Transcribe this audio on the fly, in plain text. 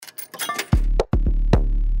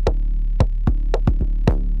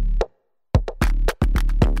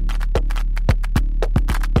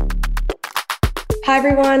Hi,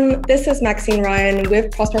 everyone. This is Maxine Ryan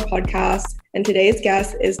with Prosper Podcast, and today's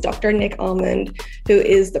guest is Dr. Nick Almond, who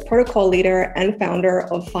is the protocol leader and founder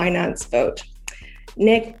of Finance Vote.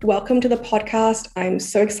 Nick, welcome to the podcast. I'm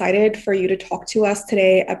so excited for you to talk to us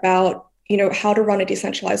today about, how to run a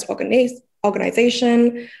decentralized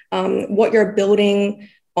organization, what you're building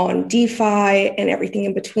on DeFi and everything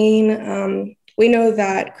in between. We know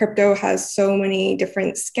that crypto has so many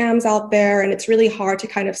different scams out there, and it's really hard to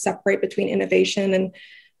kind of separate between innovation and,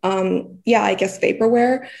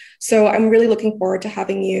 vaporware. So I'm really looking forward to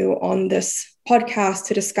having you on this podcast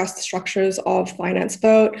to discuss the structures of Finance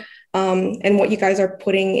Vote and what you guys are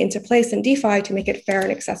putting into place in DeFi to make it fair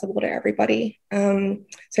and accessible to everybody.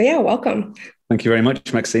 Welcome. Thank you very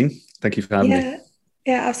much, Maxine. Thank you for having me.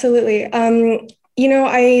 Yeah, absolutely.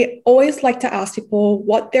 I always like to ask people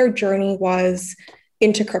what their journey was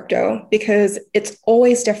into crypto because it's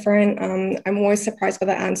always different. I'm always surprised by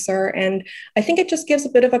the answer. And I think it just gives a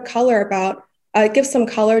bit of a color gives some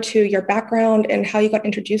color to your background and how you got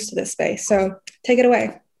introduced to this space. So take it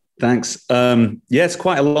away. Thanks. It's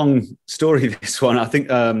quite a long story, this one. I think,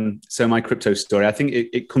 so my crypto story, I think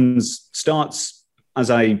it starts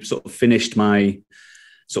as I sort of finished my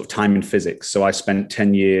sort of time in physics. So I spent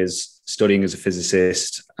 10 years studying as a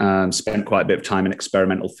physicist, spent quite a bit of time in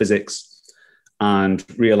experimental physics, and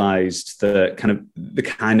realized that the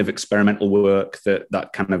kind of experimental work that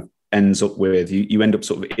kind of ends up with, you end up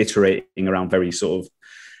sort of iterating around very sort of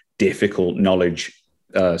difficult knowledge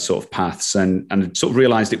sort of paths, and sort of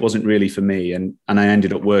realized it wasn't really for me. And I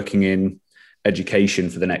ended up working in education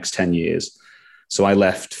for the next 10 years. So I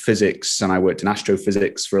left physics and I worked in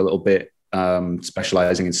astrophysics for a little bit,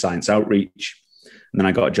 specializing in science outreach. And then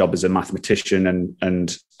I got a job as a mathematician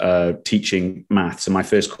and teaching maths. And my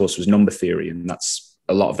first course was number theory, and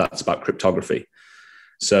a lot of that's about cryptography.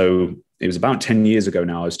 So it was about 10 years ago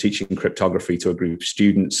now. I was teaching cryptography to a group of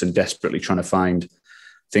students and desperately trying to find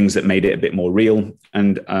things that made it a bit more real,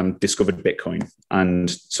 and discovered Bitcoin and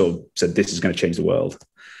sort of said, this is going to change the world.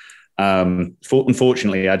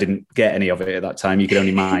 Unfortunately, I didn't get any of it at that time. You could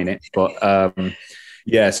only mine it. But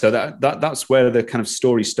so that's where the kind of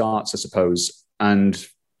story starts, I suppose. And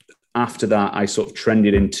after that, I sort of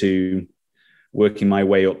trended into working my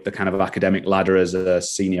way up the kind of academic ladder as a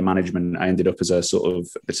senior management. I ended up as a sort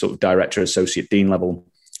of director, associate dean level.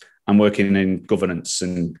 I'm working in governance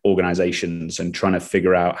and organizations and trying to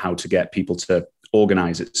figure out how to get people to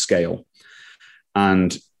organize at scale.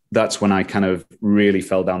 And that's when I kind of really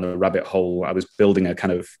fell down the rabbit hole. I was building a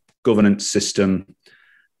kind of governance system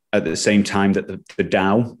at the same time that the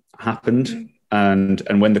DAO happened. And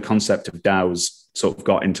when the concept of DAOs sort of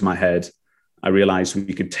got into my head, I realized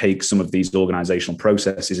we could take some of these organizational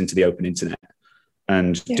processes into the open internet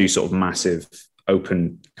and do sort of massive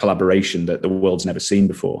open collaboration that the world's never seen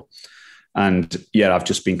before. And I've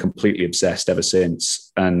just been completely obsessed ever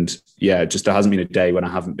since. And there hasn't been a day when I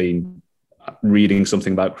haven't been reading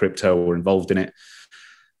something about crypto or involved in it.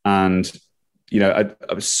 And,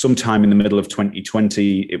 I was sometime in the middle of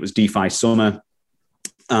 2020, it was DeFi summer.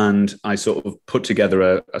 And I sort of put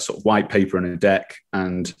together a sort of white paper and a deck,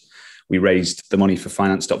 and we raised the money for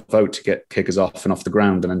Finance.Vote to get kickers off and off the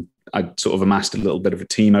ground. And I sort of amassed a little bit of a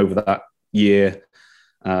team over that year,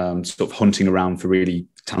 sort of hunting around for really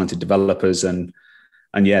talented developers. And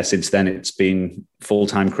since then it's been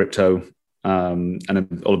full-time crypto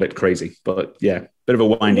and all a bit crazy, but bit of a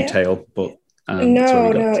windy tale, but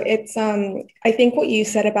it's I think what you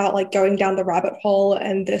said about like going down the rabbit hole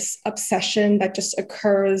and this obsession that just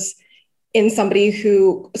occurs in somebody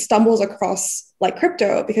who stumbles across like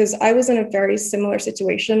crypto, because I was in a very similar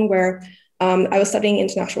situation where I was studying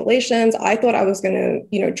international relations. I thought I was going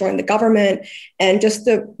to, join the government, and just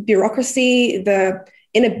the bureaucracy, the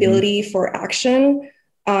inability for action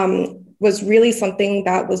was really something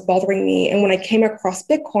that was bothering me. And when I came across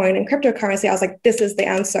Bitcoin and cryptocurrency, I was like, this is the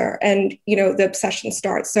answer. And, the obsession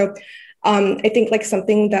starts. So I think like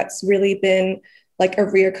something that's really been like a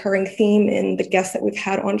reoccurring theme in the guests that we've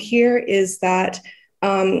had on here is that,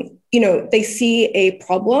 they see a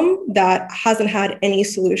problem that hasn't had any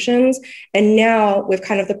solutions. And now with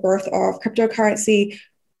kind of the birth of cryptocurrency,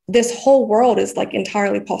 this whole world is like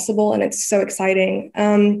entirely possible. And it's so exciting.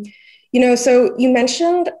 So you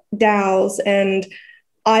mentioned DAOs, and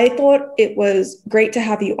I thought it was great to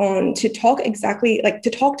have you on to talk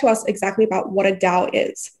to us exactly about what a DAO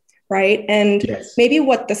is, right? And maybe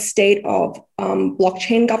what the state of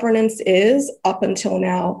blockchain governance is up until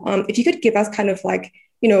now. If you could give us kind of like,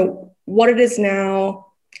 what it is now,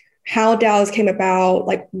 how DAOs came about,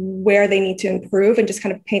 like where they need to improve, and just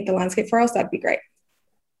kind of paint the landscape for us, that'd be great.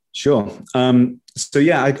 Sure.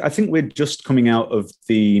 I think we're just coming out of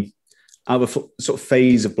the out of a sort of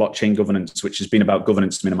phase of blockchain governance, which has been about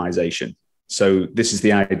governance minimization. So this is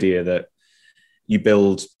the idea that you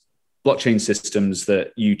build blockchain systems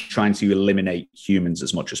that you trying to eliminate humans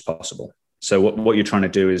as much as possible. So what you're trying to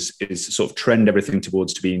do is sort of trend everything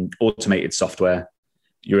towards to being automated software.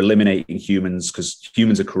 You're eliminating humans because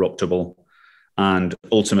humans are corruptible, and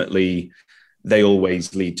ultimately they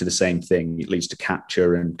always lead to the same thing. It leads to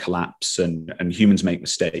capture and collapse, and humans make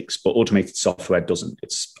mistakes, but automated software doesn't.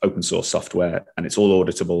 It's open source software, and it's all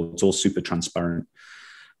auditable. It's all super transparent.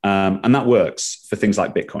 And that works for things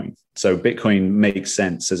like Bitcoin. So Bitcoin makes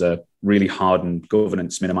sense as a really hardened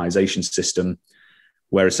governance minimization system,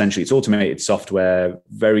 where essentially it's automated software,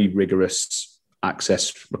 very rigorous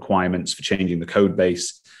access requirements for changing the code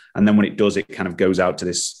base. And then when it does, it kind of goes out to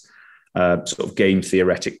this sort of game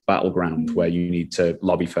theoretic battleground where you need to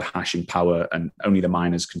lobby for hashing power, and only the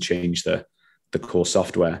miners can change the core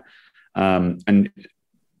software. And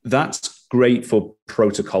that's great for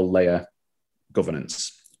protocol layer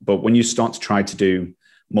governance. But when you start to try to do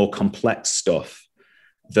more complex stuff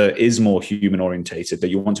that is more human orientated, that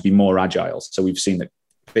you want to be more agile. So we've seen that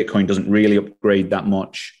Bitcoin doesn't really upgrade that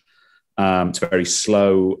much. It's very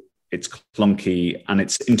slow, it's clunky, and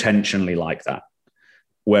it's intentionally like that.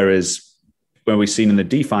 Whereas when we've seen in the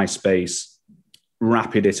DeFi space,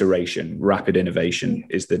 rapid iteration, rapid innovation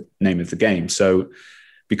is the name of the game. So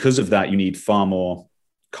because of that, you need far more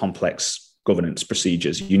complex governance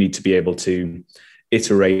procedures. You need to be able to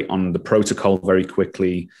iterate on the protocol very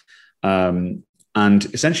quickly. And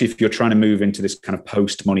essentially, if you're trying to move into this kind of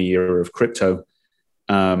post-money era of crypto,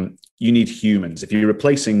 you need humans. If you're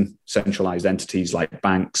replacing centralized entities like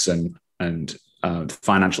banks and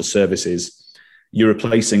financial services, you're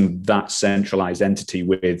replacing that centralized entity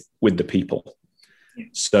with the people.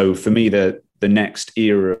 So for me, the next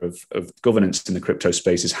era of governance in the crypto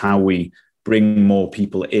space is how we bring more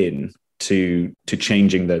people in to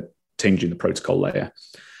changing the protocol layer.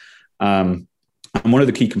 And one of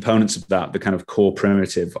the key components of that, the kind of core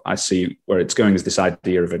primitive I see where it's going, is this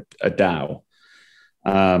idea of a DAO.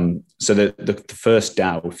 So the first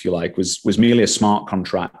DAO, if you like, was merely a smart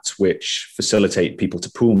contract which facilitate people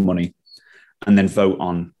to pool money and then vote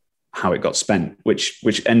on how it got spent,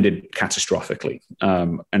 which ended catastrophically.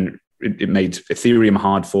 And it made Ethereum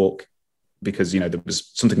hard fork because, there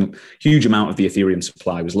was something, huge amount of the Ethereum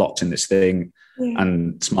supply was locked in this thing,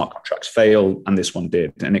 and smart contracts failed, and this one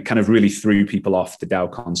did. And it kind of really threw people off the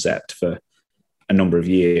DAO concept for a number of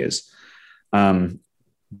years.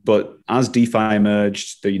 But as DeFi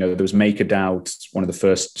emerged, there was MakerDAO, one of the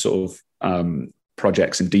first sort of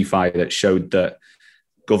projects in DeFi that showed that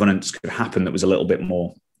governance could happen that was a little bit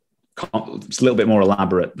more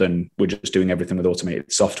elaborate than we're just doing everything with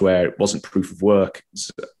automated software. It wasn't proof of work. It's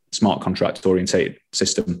a smart contract orientated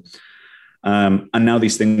system. And now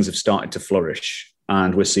these things have started to flourish,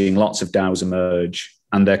 and we're seeing lots of DAOs emerge,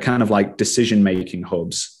 and they're kind of like decision-making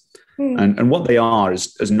hubs. And what they are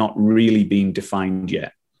has not really been defined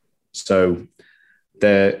yet. So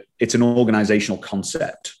it's an organizational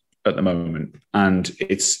concept at the moment, and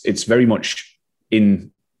it's very much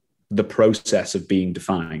in the process of being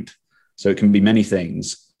defined. So it can be many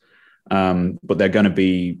things, but they're going to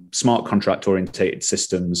be smart contract orientated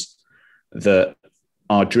systems that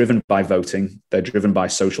are driven by voting. They're driven by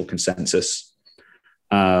social consensus,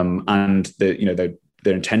 and they're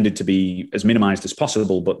intended to be as minimized as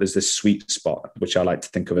possible. But there's this sweet spot, which I like to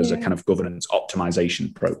think of as a kind of governance optimization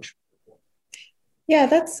approach. Yeah,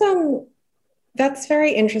 that's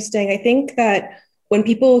very interesting. I think that when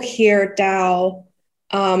people hear DAO,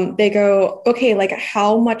 they go, okay, like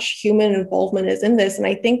how much human involvement is in this? And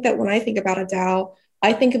I think that when I think about a DAO,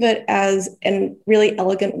 I think of it as a really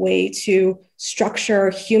elegant way to structure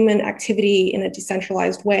human activity in a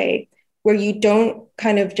decentralized way, where you don't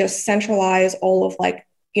kind of just centralize all of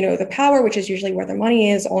the power, which is usually where the money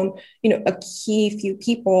is, on, a key few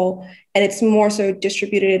people. And it's more so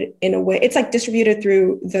distributed in a way, it's like distributed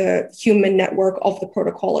through the human network of the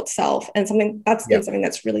protocol itself. And something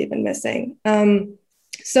that's really been missing.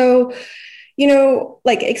 So,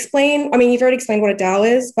 explain, you've already explained what a DAO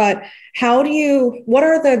is, but what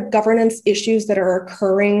are the governance issues that are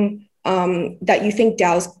occurring that you think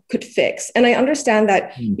DAOs could fix? And I understand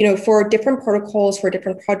that, for different protocols, for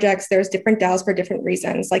different projects, there's different DAOs for different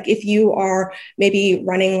reasons. Like if you are maybe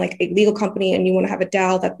running like a legal company and you want to have a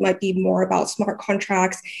DAO that might be more about smart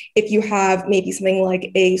contracts. If you have maybe something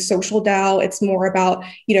like a social DAO, it's more about,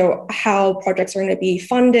 how projects are going to be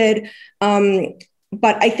funded.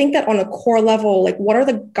 But I think that on a core level, what are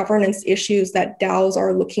the governance issues that DAOs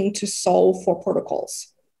are looking to solve for protocols?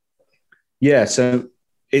 Yeah, so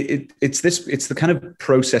it's the kind of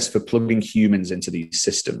process for plugging humans into these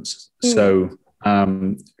systems. So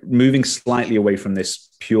moving slightly away from this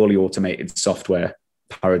purely automated software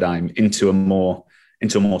paradigm into a more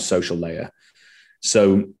social layer.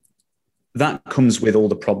 So that comes with all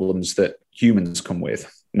the problems that humans come with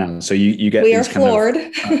now. So you get we are flawed.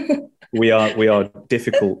 We are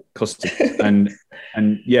difficult customers,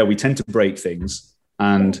 and yeah, we tend to break things,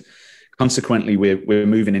 and consequently, we're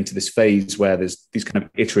moving into this phase where there's these kind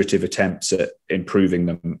of iterative attempts at improving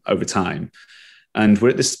them over time. And we're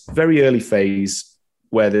at this very early phase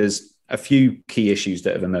where there's a few key issues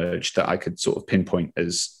that have emerged that I could sort of pinpoint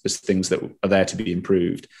as things that are there to be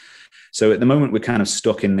improved. So at the moment, we're kind of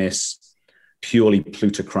stuck in this purely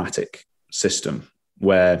plutocratic system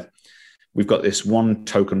where we've got this one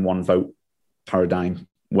token, one vote paradigm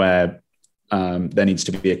where there needs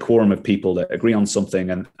to be a quorum of people that agree on something,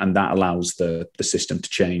 and that allows the system to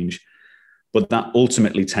change. But that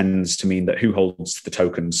ultimately tends to mean that who holds the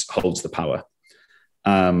tokens holds the power.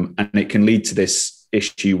 And it can lead to this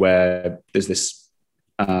issue where there's this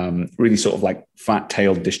really sort of like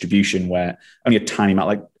fat-tailed distribution where only a tiny amount,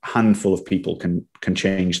 like handful of people can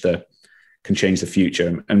change the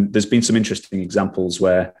future. And there's been some interesting examples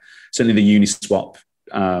where certainly the Uniswap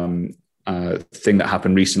thing that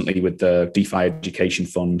happened recently with the DeFi Education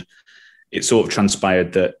Fund, it sort of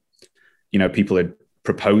transpired that, people had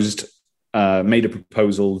proposed, made a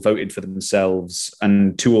proposal, voted for themselves,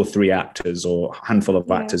 and 2 or 3 actors or a handful of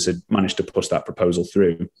actors had managed to push that proposal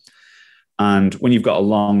through. And when you've got a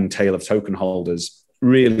long tail of token holders,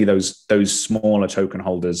 really those smaller token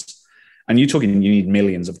holders, and you need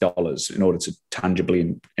millions of dollars in order to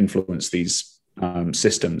tangibly influence these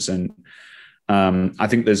systems. And I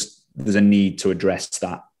think there's a need to address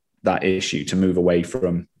that issue, to move away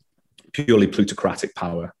from purely plutocratic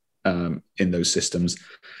power in those systems.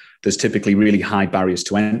 There's typically really high barriers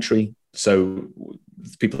to entry. So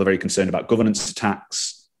people are very concerned about governance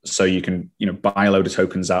attacks. So you can, buy a load of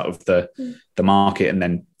tokens out of the market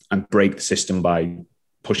and break the system by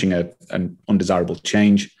pushing an undesirable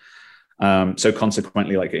change. So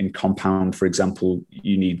consequently, like in Compound, for example,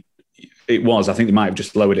 I think they might have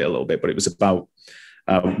just lowered it a little bit, but it was about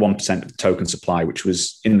 1% of the token supply, which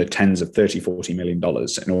was in the tens of $30-40 million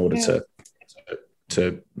in order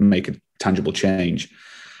to make a tangible change.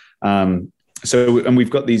 And we've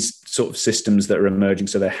got these sort of systems that are emerging.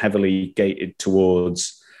 So they're heavily gated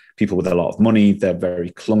towards people with a lot of money. They're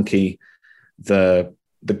very clunky. The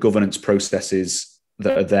governance processes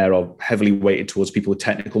that are there are heavily weighted towards people with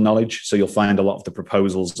technical knowledge. So you'll find a lot of the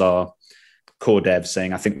proposals are core devs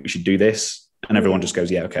saying, I think we should do this. And everyone just goes,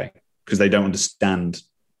 yeah, okay. Because they don't understand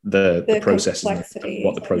the process and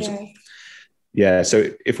what the process. Yeah.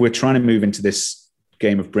 So if we're trying to move into this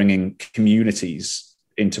game of bringing communities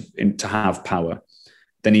into have power,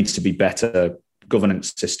 there needs to be better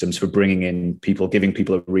governance systems for bringing in people, giving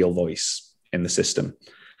people a real voice in the system.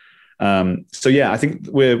 So yeah, I think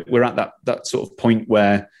we're at that sort of point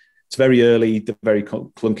where it's very early, they're very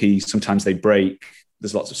clunky. Sometimes they break.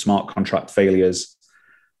 There's lots of smart contract failures,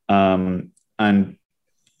 and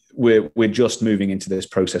we're just moving into this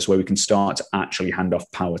process where we can start to actually hand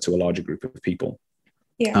off power to a larger group of people.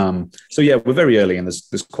 Yeah. So yeah, we're very early, and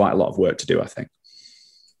there's quite a lot of work to do, I think.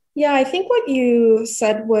 Yeah, I think what you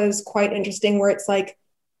said was quite interesting, where it's like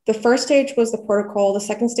the first stage was the protocol. The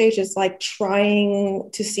second stage is like trying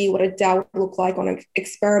to see what a DAO would look like on an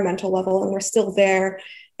experimental level, and we're still there.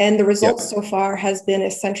 And the result so far has been a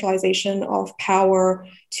centralization of power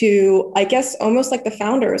to, I guess, almost like the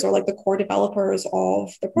founders or like the core developers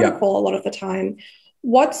of the protocol a lot of the time.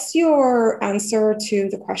 What's your answer to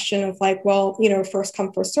the question of like, well, first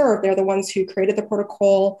come, first serve? They're the ones who created the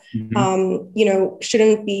protocol. Mm-hmm.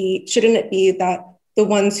 Shouldn't it be that the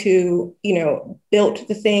ones who, built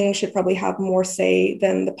the thing should probably have more say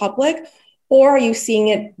than the public? Or are you seeing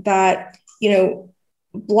it that,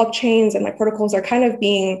 blockchains and like protocols are kind of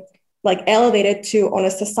being like elevated to on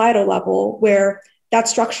a societal level where that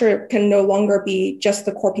structure can no longer be just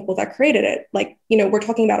the core people that created it? Like, we're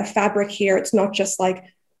talking about a fabric here. It's not just like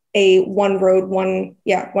a one road, one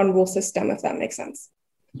rule system, if that makes sense.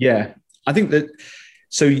 Yeah, I think that.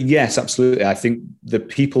 So yes, absolutely. I think the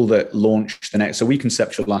people that launched the next, so we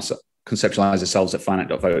conceptualize ourselves at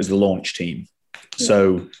Finite.vote as the launch team. Yeah.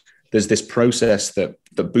 So there's this process that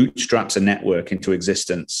bootstraps a network into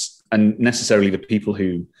existence, and necessarily the people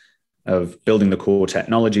who of building the core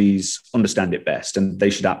technologies understand it best, and they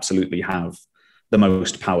should absolutely have the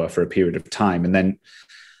most power for a period of time. And then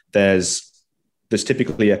there's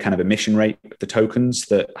typically a kind of emission rate of the tokens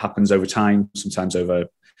that happens over time. Sometimes there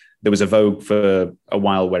was a vogue for a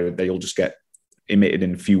while where they all just get emitted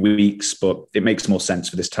in a few weeks, but it makes more sense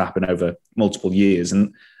for this to happen over multiple years.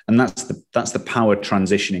 And that's the power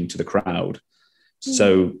transitioning to the crowd.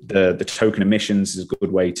 So the token emissions is a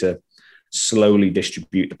good way to slowly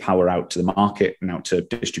distribute the power out to the market and out to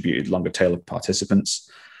distributed longer tail of participants.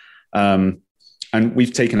 And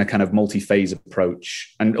we've taken a kind of multi-phase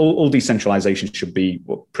approach, and all decentralization should be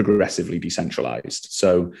progressively decentralized.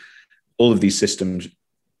 So all of these systems,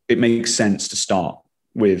 it makes sense to start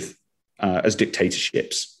with as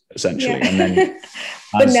dictatorships, essentially. Yeah. And then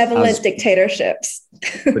benevolent dictatorships.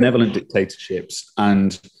 Benevolent dictatorships.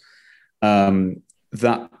 And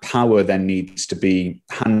that power then needs to be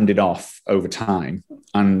handed off over time.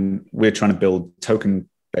 And we're trying to build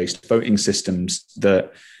token-based voting systems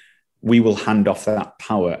that we will hand off that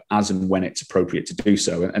power as and when it's appropriate to do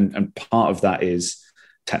so. And part of that is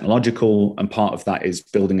technological, and part of that is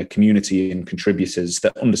building a community and contributors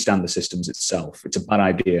that understand the systems itself. It's a bad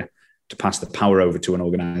idea to pass the power over to an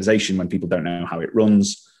organization when people don't know how it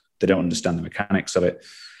runs, they don't understand the mechanics of it.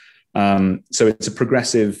 So it's a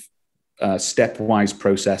progressive, stepwise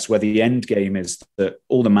process where the end game is that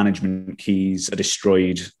all the management keys are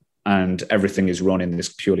destroyed and everything is run in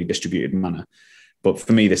this purely distributed manner. But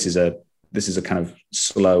for me, this is a kind of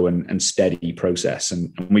slow and steady process,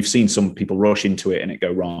 and we've seen some people rush into it and it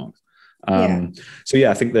go wrong. So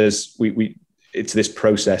yeah, I think it's this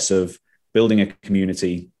process of building a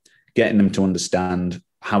community, getting them to understand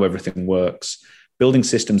how everything works, building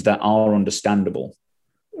systems that are understandable.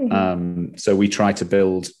 So we try to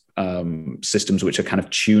build systems which are kind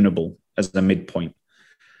of tunable as the midpoint.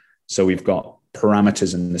 So we've got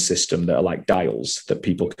parameters in the system that are like dials that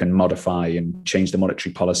people can modify and change the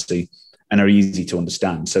monetary policy and are easy to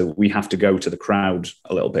understand. So we have to go to the crowd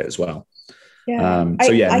a little bit as well.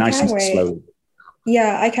 Nice and slow.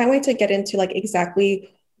 Yeah, I can't wait to get into like exactly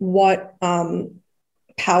what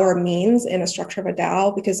power means in a structure of a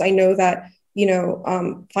DAO, because I know that,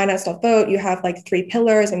 Finance.vote, you have like 3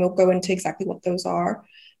 pillars, and we'll go into exactly what those are.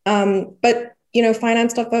 But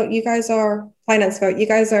Finance.vote, you guys are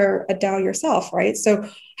a DAO yourself, right? So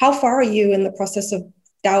how far are you in the process of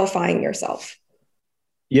DAOifying yourself?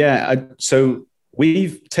 Yeah, so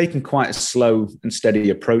we've taken quite a slow and steady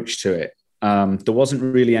approach to it. There wasn't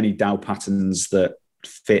really any DAO patterns that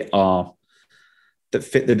fit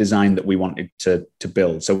the design that we wanted to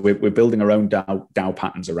build. So we're building our own DAO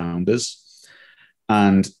patterns around us.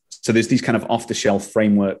 And so there's these kind of off-the-shelf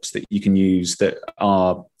frameworks that you can use that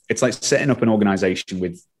are, it's like setting up an organization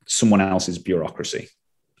with someone else's bureaucracy.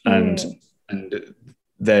 And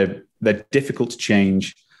they're difficult to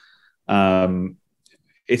change.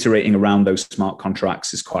 Iterating around those smart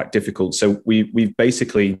contracts is quite difficult. So we've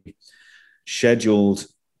basically scheduled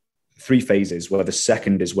 3 phases, where the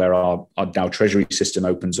second is where our DAO treasury system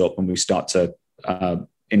opens up and we start to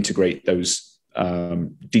integrate those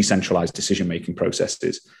decentralized decision-making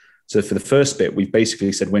processes. So for the first bit, we've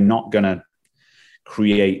basically said we're not going to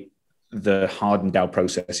create the hardened DAO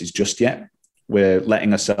processes just yet. We're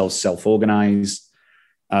letting ourselves self-organize,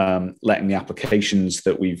 letting the applications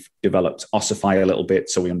that we've developed ossify a little bit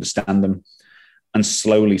so we understand them, and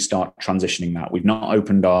slowly start transitioning that. We've not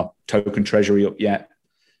opened our token treasury up yet.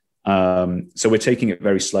 So we're taking it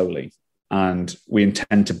very slowly, and we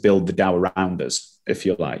intend to build the DAO around us, if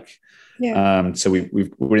you like. Yeah. So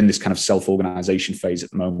we're in this kind of self-organization phase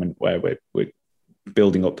at the moment, where we're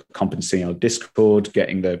building up competency on Discord,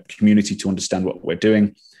 getting the community to understand what we're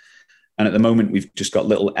doing. And at the moment, we've just got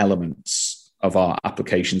little elements of our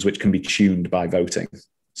applications which can be tuned by voting.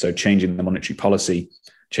 So changing the monetary policy,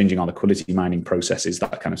 changing our liquidity mining processes,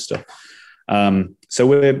 that kind of stuff. So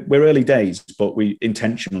we're early days, but we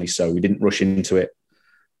intentionally so. We didn't rush into it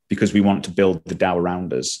because we want to build the DAO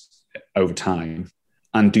around us over time,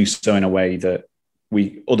 and do so in a way that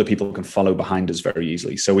other people can follow behind us very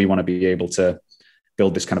easily. So we want to be able to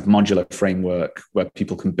build this kind of modular framework where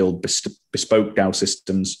people can build bespoke DAO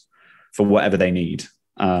systems for whatever they need.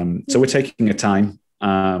 So we're taking a time,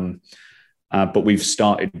 but we've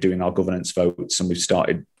started doing our governance votes, and we've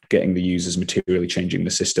started getting the users materially changing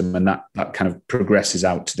the system. And that kind of progresses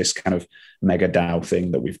out to this kind of mega DAO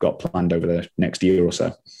thing that we've got planned over the next year or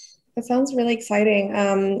so. That sounds really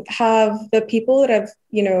exciting. Have the people that have,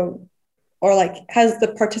 has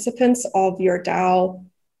the participants of your DAO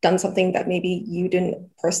done something that maybe you didn't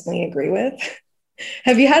personally agree with?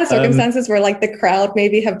 Have you had circumstances where like the crowd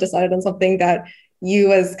maybe have decided on something that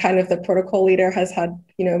you as kind of the protocol leader has had,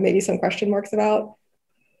 maybe some question marks about?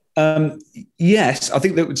 Yes, I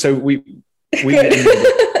think that. So we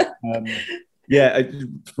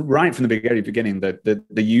right from the very beginning, the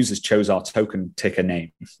users chose our token ticker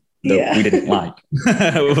name that we didn't like.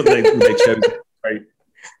 They chose it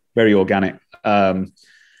very organic.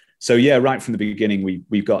 So yeah, right from the beginning,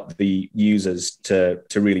 we've got the users to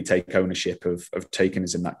really take ownership of taking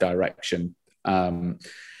us in that direction.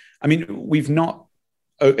 I mean, we've not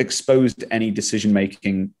exposed any decision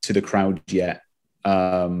making to the crowd yet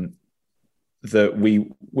that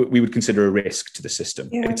we would consider a risk to the system.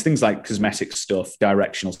 Yeah. It's things like cosmetic stuff,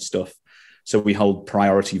 directional stuff. So we hold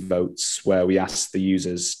priority votes where we ask the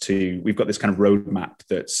users we've got this kind of roadmap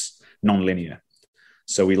that's non-linear.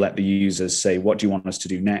 So we let the users say, what do you want us to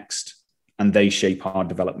do next? And they shape our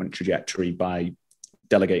development trajectory by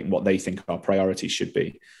delegating what they think our priorities should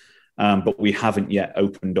be. But we haven't yet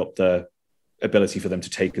opened up the ability for them to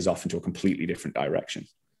take us off into a completely different direction.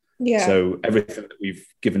 Yeah. So everything that we've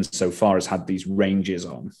given so far has had these ranges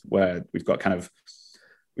on where we've got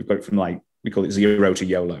from like, we call it 0 to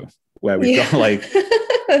YOLO, where we've got like,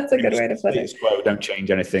 that's a good way to put it. Quo, don't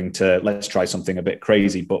change anything, to let's try something a bit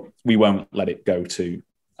crazy, but we won't let it go to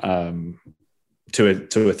a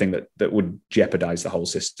thing that would jeopardize the whole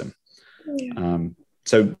system. Yeah.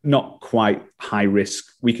 So not quite high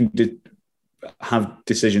risk. We can have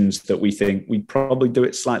decisions that we think we'd probably do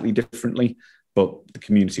it slightly differently, but the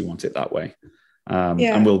community want it that way.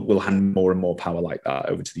 And we'll hand more and more power like that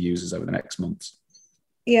over to the users over the next months.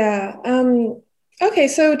 Yeah. Okay.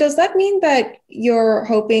 So does that mean that you're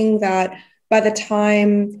hoping that by the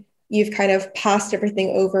time you've kind of passed everything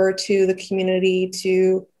over to the community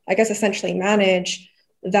to, I guess, essentially manage,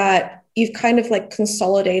 that you've kind of like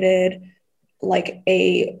consolidated like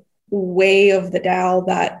a way of the DAO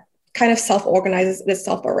that kind of self-organizes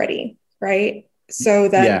itself already, right? So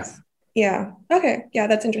that's, yeah. Okay. Yeah,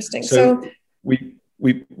 that's interesting. So we,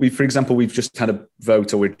 for example, we've just had a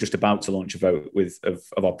vote, or we're just about to launch a vote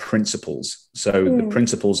of our principles. So the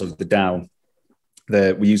principles of the DAO,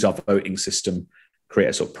 we use our voting system, create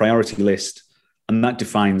a sort of priority list, and that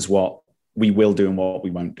defines what we will do and what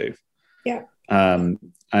we won't do. Yeah.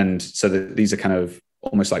 And so these are kind of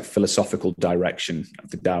almost like philosophical direction of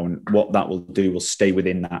the DAO, and what that will do will stay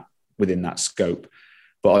within that scope.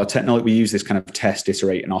 But our technology, we use this kind of test,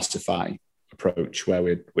 iterate, and ossify approach, where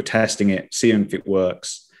we're testing it, seeing if it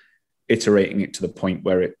works, iterating it to the point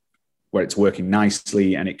where it's working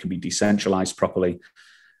nicely and it can be decentralized properly,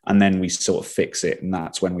 and then we sort of fix it, and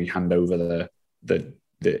that's when we hand over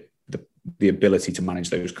the ability to manage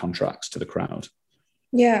those contracts to the crowd.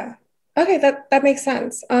 Yeah. Okay, that makes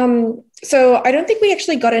sense. So I don't think we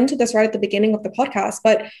actually got into this right at the beginning of the podcast,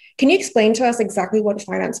 but can you explain to us exactly what a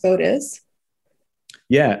finance vote is?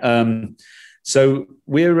 Yeah. So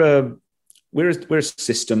we're a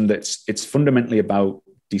system it's fundamentally about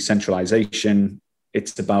decentralization.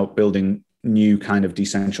 It's about building new kind of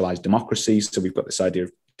decentralized democracies. So we've got this idea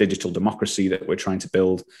of digital democracy that we're trying to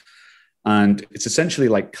build. And it's essentially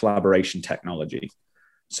like collaboration technology.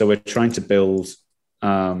 So we're trying to build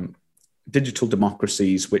digital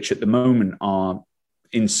democracies, which at the moment are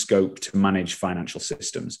in scope to manage financial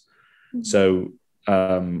systems. Mm-hmm. So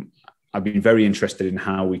I've been very interested in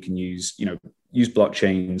how we can use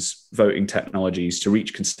blockchains, voting technologies to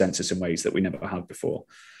reach consensus in ways that we never have before.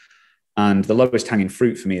 And the lowest hanging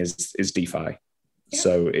fruit for me is DeFi. Yeah.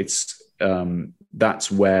 So it's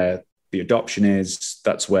that's where the adoption is.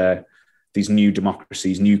 That's where these new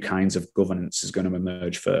democracies, new kinds of governance is going to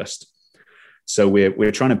emerge first. So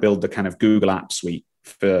we're trying to build the kind of Google App Suite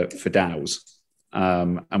for DAOs,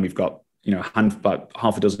 and we've got about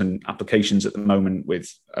half a dozen applications at the moment, with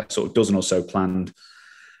a sort of dozen or so planned,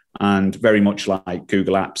 and very much like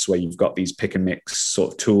Google Apps, where you've got these pick and mix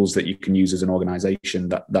sort of tools that you can use as an organization.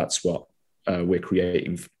 That's what we're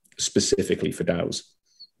creating specifically for DAOs.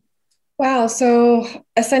 Wow. So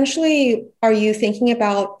essentially, are you thinking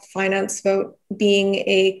about Finance Vote being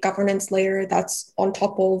a governance layer that's on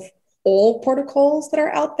top of all protocols that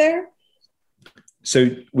are out there?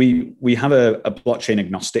 So we have a blockchain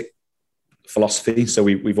agnostic philosophy. So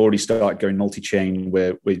we've already started going multi-chain,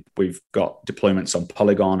 where we've got deployments on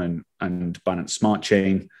Polygon and Binance Smart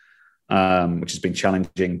Chain, which has been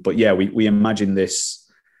challenging. But yeah, we imagine this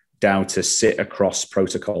DAO to sit across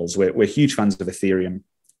protocols. We're huge fans of Ethereum,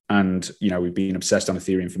 and we've been obsessed on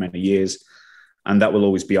Ethereum for many years, and that will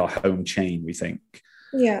always be our home chain, we think.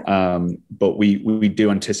 Yeah. But we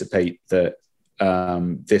do anticipate that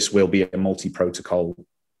this will be a multi-protocol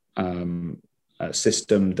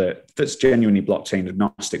system that's genuinely blockchain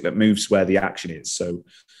agnostic, that moves where the action is. So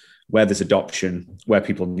where there's adoption, where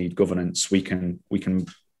people need governance, we can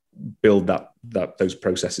build those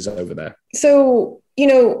processes over there. So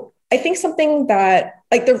I think something that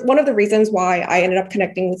one of the reasons why I ended up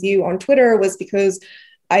connecting with you on Twitter was because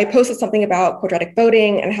I posted something about quadratic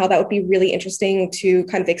voting and how that would be really interesting to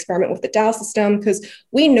kind of experiment with the DAO system, because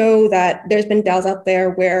we know that there's been DAOs out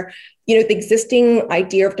there where, you know, the existing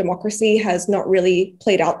idea of democracy has not really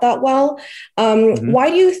played out that well. Why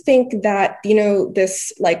do you think that, you know,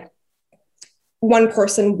 this like one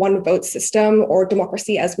person, one vote system, or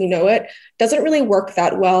democracy as we know it, doesn't really work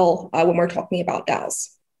that well when we're talking about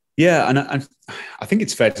DAOs? Yeah, and I think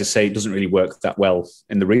it's fair to say it doesn't really work that well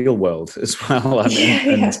in the real world as well.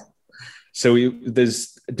 And so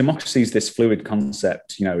there's democracy is this fluid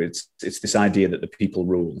concept. You know, it's this idea that the people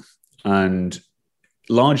rule, and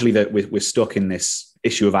largely that we're stuck in this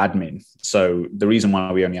issue of admin. So the reason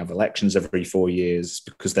why we only have elections every 4 years is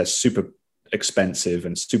because they're super expensive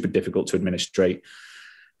and super difficult to administrate.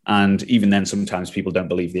 And even then, sometimes people don't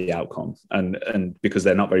believe the outcome, and because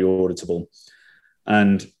they're not very auditable.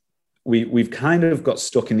 And we've kind of got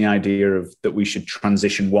stuck in the idea of that we should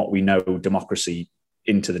transition what we know democracy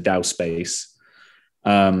into the DAO space.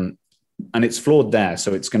 And it's flawed there.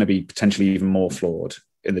 So it's going to be potentially even more flawed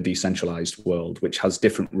in the decentralized world, which has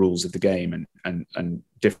different rules of the game and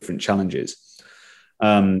different challenges.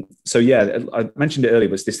 So yeah, I mentioned it earlier,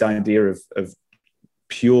 but it's this idea of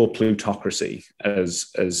pure plutocracy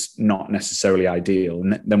as not necessarily ideal.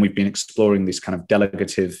 And then we've been exploring this kind of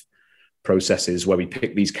delegative processes where we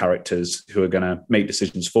pick these characters who are going to make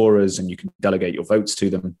decisions for us, and you can delegate your votes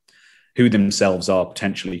to them, who themselves are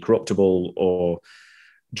potentially corruptible or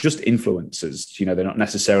just influencers. You know, they're not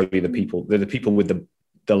necessarily the people, they're the people with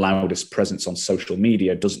the loudest presence on social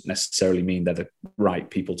media. Doesn't necessarily mean they're the right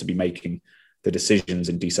people to be making the decisions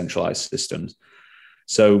in decentralized systems.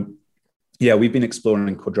 So yeah, we've been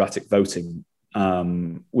exploring quadratic voting,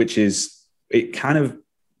 which is, it kind of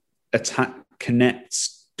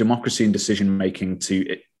connects democracy and decision making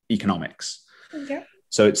to economics. Okay.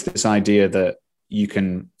 So it's this idea that you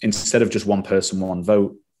can, instead of just one person, one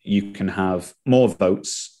vote, you can have more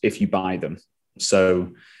votes if you buy them.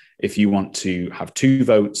 So if you want to have 2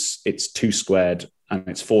 votes, it's 2 squared and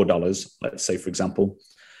it's $4, let's say, for example.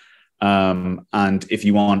 And if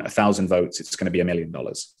you want 1,000 votes, it's going to be $1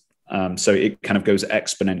 million. So it kind of goes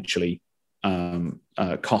exponentially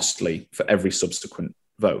costly for every subsequent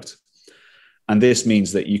vote. And this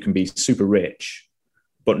means that you can be super rich,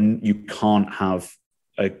 but you can't have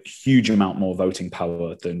a huge amount more voting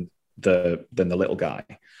power than the little guy.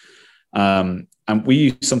 And we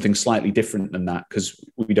use something slightly different than that, because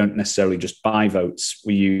we don't necessarily just buy votes.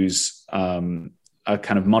 We use a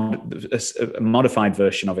kind of a modified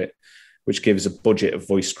version of it, which gives a budget of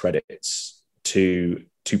voice credits to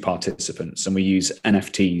participants. And we use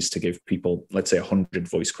NFTs to give people, let's say, 100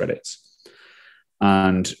 voice credits.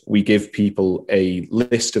 And we give people a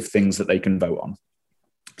list of things that they can vote on.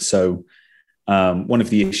 So one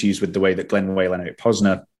of the issues with the way that Glenn Whale and Eric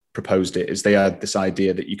Posner proposed it is they had this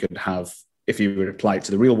idea that you could have, if you would apply it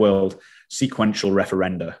to the real world, sequential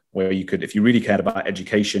referenda, where you could, if you really cared about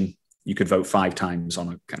education, you could vote 5 times on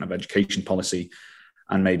a kind of education policy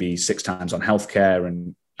and maybe 6 times on healthcare.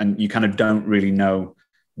 And you kind of don't really know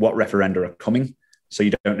what referenda are coming. So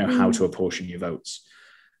you don't know how to apportion your votes.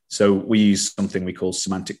 So we use something we call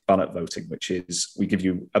semantic ballot voting, which is we give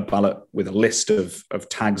you a ballot with a list of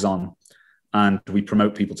tags on, and we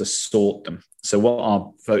promote people to sort them. So what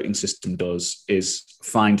our voting system does is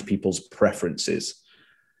find people's preferences.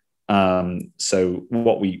 So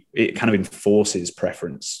it kind of enforces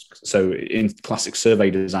preference. So in classic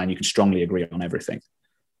survey design, you can strongly agree on everything,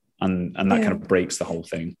 and that kind of breaks the whole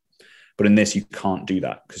thing. But in this, you can't do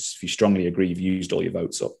that, because if you strongly agree, you've used all your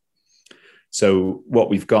votes up. So what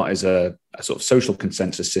we've got is a sort of social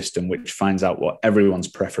consensus system, which finds out what everyone's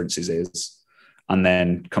preferences is and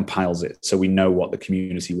then compiles it. So we know what the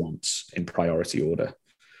community wants in priority order.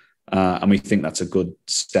 And we think that's a good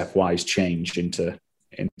stepwise change into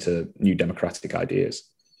new democratic ideas.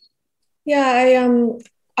 Yeah,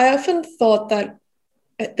 I often thought that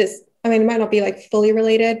this, I mean, it might not be like fully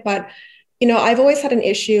related, but, you know, I've always had an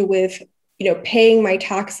issue with, you know, paying my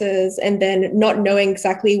taxes and then not knowing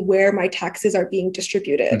exactly where my taxes are being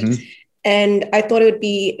distributed. Mm-hmm. And I thought it would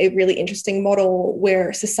be a really interesting model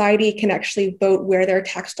where society can actually vote where their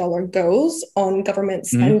tax dollar goes on government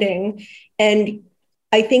spending. Mm-hmm. And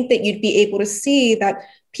I think that you'd be able to see that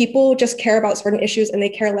people just care about certain issues and they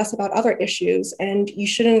care less about other issues. And you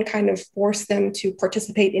shouldn't kind of force them to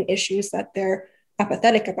participate in issues that they're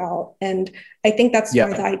apathetic about. And I think that's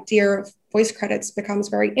where the idea of voice credits becomes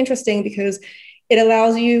very interesting, because it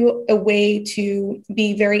allows you a way to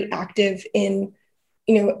be very active in,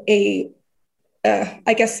 you know,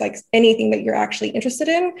 I guess like anything that you're actually interested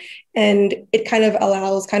in. And it kind of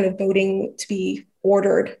allows kind of voting to be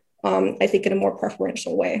ordered, I think, in a more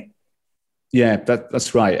preferential way. Yeah,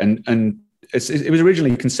 that's right. And it was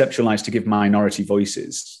originally conceptualized to give minority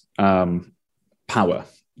voices power.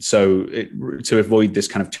 So to avoid this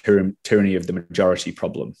kind of tyranny of the majority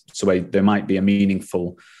problem. So there might be a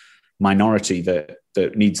meaningful minority that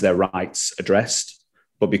needs their rights addressed,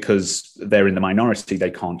 but because they're in the minority,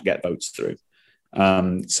 they can't get votes through.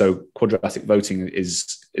 So quadratic voting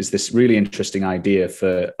is this really interesting idea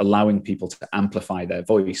for allowing people to amplify their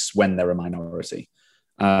voice when they're a minority,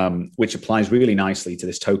 which applies really nicely to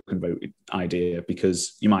this token vote idea,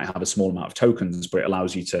 because you might have a small amount of tokens, but it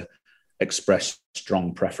allows you to express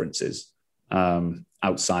strong preferences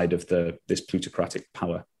outside of this plutocratic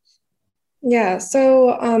power. Yeah,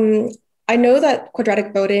 so I know that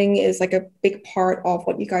quadratic voting is like a big part of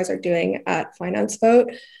what you guys are doing at Finance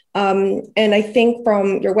Vote. And I think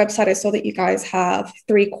from your website, I saw that you guys have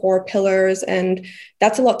 3 core pillars, and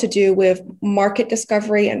that's a lot to do with market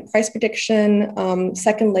discovery and price prediction,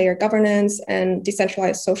 second layer governance, and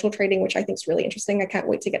decentralized social trading, which I think is really interesting. I can't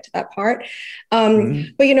wait to get to that part.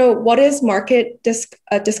 But, you know, what is market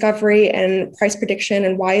discovery and price prediction,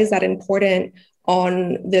 and why is that important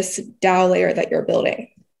on this DAO layer that you're building?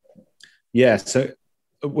 Yeah, so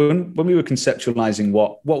when we were conceptualizing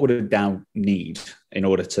what would a DAO need in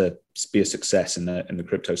order to be a success in the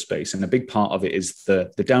crypto space, and a big part of it is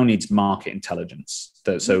the DAO needs market intelligence.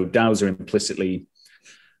 So DAOs are implicitly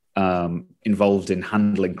involved in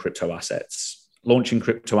handling crypto assets, launching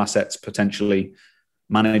crypto assets, potentially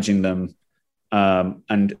managing them,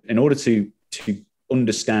 and in order to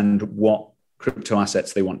understand what crypto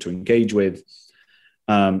assets they want to engage with,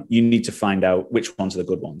 you need to find out which ones are the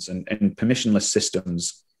good ones. And in permissionless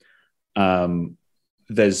systems, I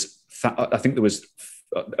think there was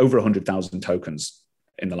over 100,000 tokens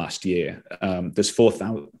in the last year. There's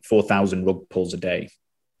 4,000 rug pulls a day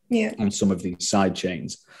on some of these side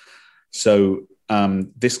chains. So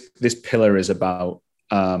this pillar is about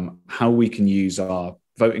how we can use our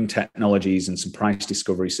voting technologies and some price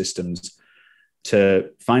discovery systems to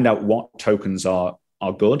find out what tokens are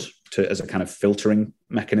good as a kind of filtering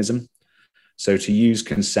mechanism. So to use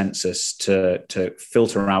consensus to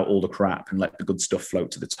filter out all the crap and let the good stuff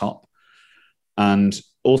float to the top. And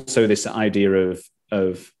also this idea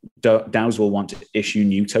of DAOs will want to issue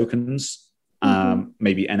new tokens,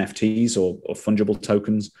 maybe NFTs or fungible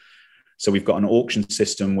tokens. So we've got an auction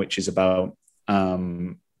system which is about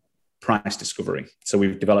price discovery. So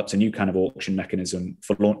we've developed a new kind of auction mechanism.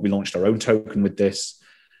 We launched our own token with this,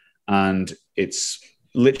 and it's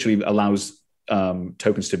literally allows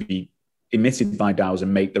tokens to be emitted by DAOs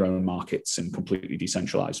and make their own markets in completely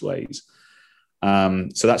decentralized ways.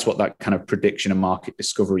 So that's what that kind of prediction and market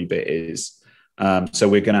discovery bit is. So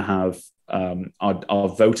we're going to have our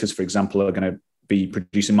voters, for example, are going to be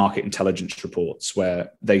producing market intelligence reports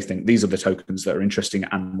where they think these are the tokens that are interesting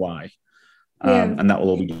and why. And that will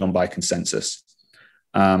all be done by consensus.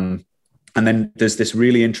 And then there's this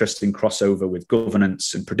really interesting crossover with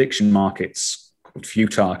governance and prediction markets called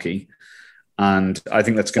Futarchy. And I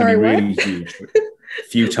think that's going to be really huge.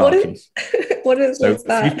 Futarchy. What's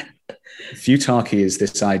that? Futarchy is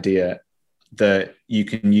this idea that you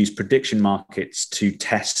can use prediction markets to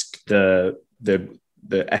test the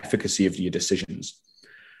efficacy of your decisions.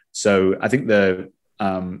 So I think the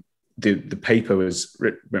paper was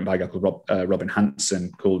written by a guy called Robin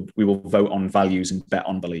Hanson, called "We Will Vote on Values and Bet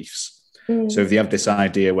on Beliefs." So if you have this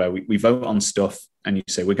idea where we vote on stuff and you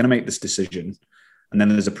say, we're going to make this decision, and then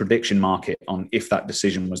there's a prediction market on if that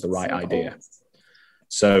decision was the right idea.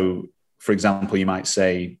 So, for example, you might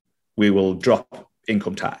say, we will drop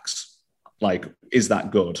income tax. Like, is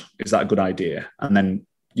that good? Is that a good idea? And then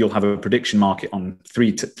you'll have a prediction market on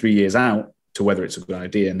 3 years out to whether it's a good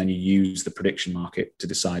idea. And then you use the prediction market to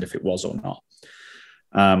decide if it was or not.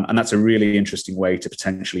 And that's a really interesting way to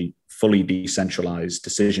potentially fully decentralize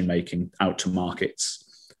decision-making out to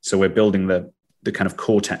markets. So we're building the kind of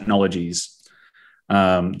core technologies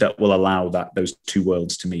that will allow those two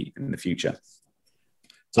worlds to meet in the future.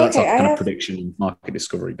 So that's our kind of prediction and market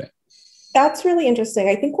discovery bit. That's really interesting.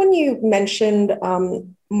 I think when you mentioned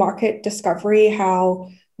market discovery, how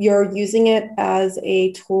you're using it as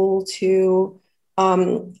a tool to,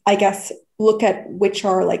 I guess, look at which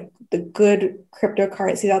are like the good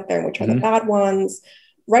cryptocurrencies out there and which are the bad ones.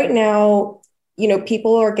 Right now, you know,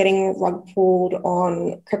 people are getting rug pulled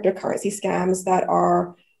on cryptocurrency scams that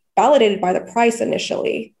are validated by the price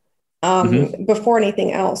initially before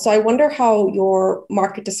anything else. So I wonder how your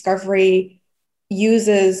market discovery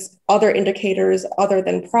uses other indicators other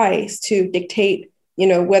than price to dictate, you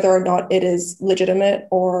know, whether or not it is legitimate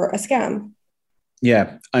or a scam.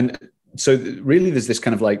 Yeah. And so really there's this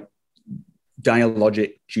kind of like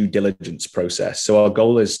dialogic due diligence process. So our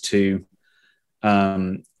goal is to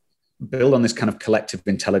build on this kind of collective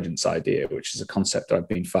intelligence idea, which is a concept that I've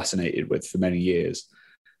been fascinated with for many years.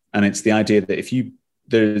 And it's the idea that if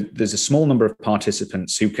there's a small number of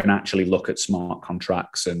participants who can actually look at smart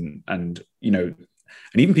contracts and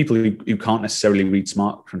even people who can't necessarily read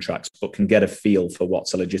smart contracts, but can get a feel for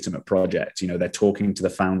what's a legitimate project. They're talking to the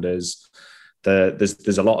founders.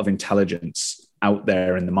 There's a lot of intelligence out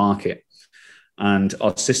there in the market. And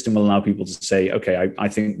our system will allow people to say, okay, I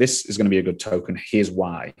think this is going to be a good token. Here's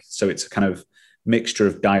why. So it's a kind of mixture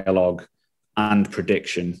of dialogue and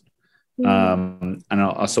prediction. And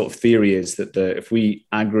our sort of theory is that if we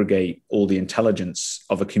aggregate all the intelligence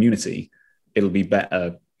of a community, it'll be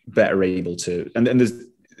better able to, and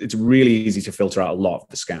it's really easy to filter out a lot of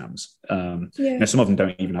the scams. Some of them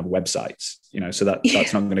don't even have websites, so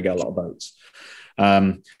that's not going to get a lot of votes.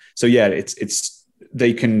 It's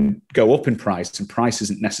they can go up in price, and price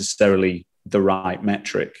isn't necessarily the right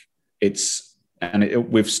metric.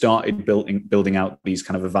 We've started building out these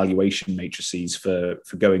kind of evaluation matrices for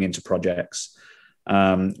going into projects,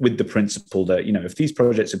 with the principle that, if these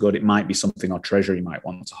projects are good, it might be something our treasury might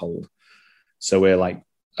want to hold. So we're like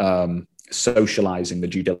socializing the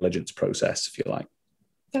due diligence process, if you like.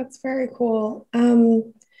 That's very cool.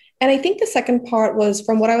 And I think the second part was,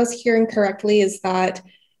 from what I was hearing correctly, is that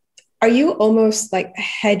are you almost like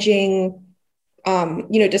hedging,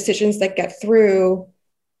 decisions that get through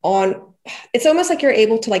on, it's almost like you're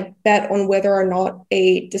able to like bet on whether or not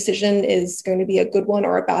a decision is going to be a good one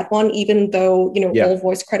or a bad one, even though, all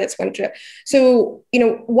voice credits went to it. So,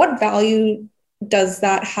 what value does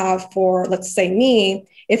that have for, let's say, me,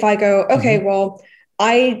 if I go, okay, well,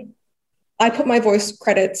 I put my voice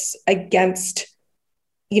credits against,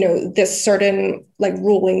 this certain like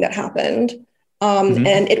ruling that happened, and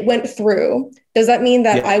it went through. Does that mean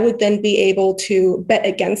that I would then be able to bet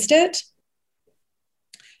against it?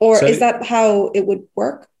 Or is that how it would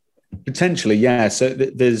work? Potentially, yeah. So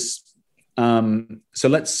there's, so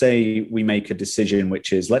let's say we make a decision,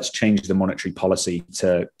 which is, let's change the monetary policy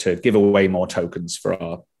to give away more tokens for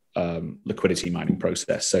our liquidity mining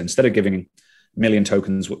process. So instead of giving 1 million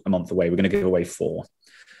tokens a month away, we're going to give away 4.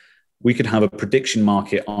 We could have a prediction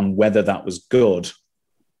market on whether that was good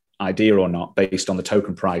idea or not, based on the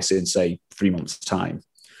token price in, say, 3 months' time.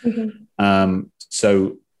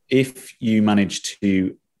 So if you manage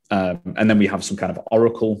to, and then we have some kind of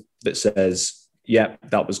oracle that says, yeah,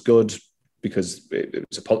 that was good because it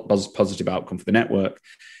was a positive outcome for the network,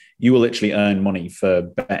 you will literally earn money for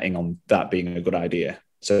betting on that being a good idea.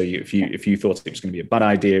 So if you thought it was going to be a bad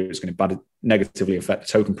idea, it was going to negatively affect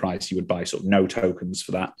the token price, you would buy sort of no tokens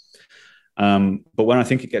for that. But when I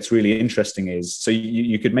think it gets really interesting is, so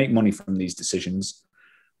you could make money from these decisions,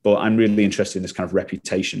 but I'm really interested in this kind of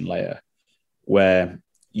reputation layer where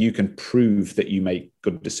you can prove that you make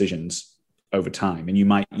good decisions over time, and you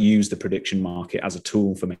might use the prediction market as a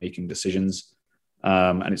tool for making decisions.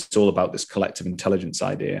 And it's all about this collective intelligence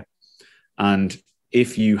idea. And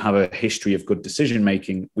if you have a history of good decision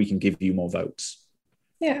making, we can give you more votes.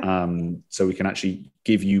 So we can actually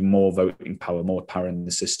give you more voting power, more power in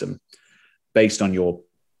the system, based on your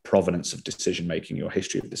provenance of decision making, your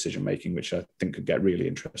history of decision making, which I think could get really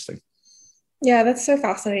interesting. Yeah, that's so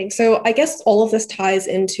fascinating. So I guess all of this ties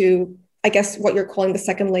into, I guess, what you're calling the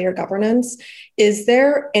second layer governance. Is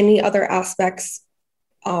there any other aspects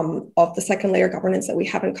of the second layer governance that we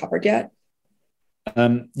haven't covered yet?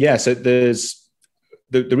 So there's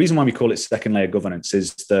the reason why we call it second layer governance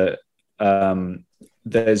is that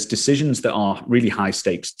there's decisions that are really high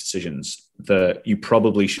stakes decisions that you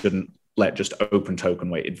probably shouldn't let just open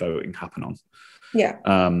token weighted voting happen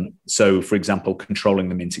on. So for example, controlling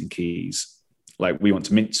the minting keys. Like, we want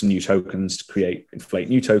to mint some new tokens to inflate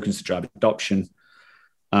new tokens to drive adoption.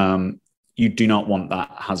 You do not want that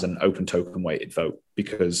as an open token weighted vote,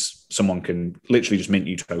 because someone can literally just mint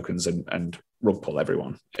new tokens and rug pull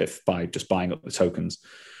everyone by just buying up the tokens.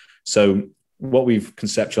 So what we've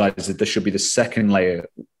conceptualized is that there should be the second layer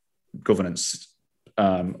governance,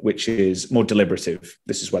 which is more deliberative.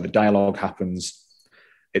 This is where the dialogue happens.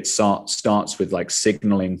 It starts with like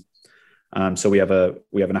signaling. So we have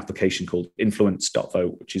an application called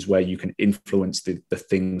influence.vote, which is where you can influence the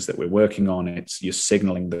things that we're working on. You're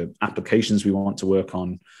signaling the applications we want to work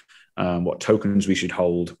on, what tokens we should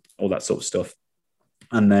hold, all that sort of stuff.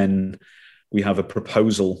 And then we have a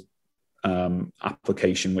proposal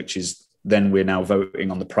application, which is then we're now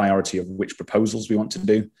voting on the priority of which proposals we want to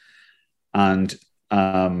do. And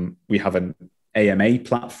we have an AMA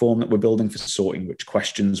platform that we're building for sorting which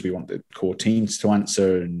questions we want the core teams to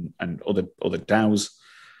answer and other DAOs.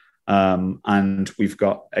 And we've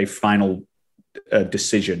got a final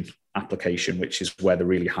decision application, which is where the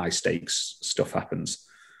really high stakes stuff happens.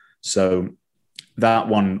 So that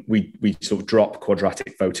one, we sort of drop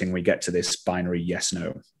quadratic voting. We get to this binary yes,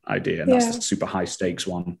 no idea. And that's the super high stakes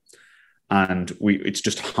one. And it's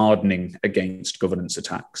just hardening against governance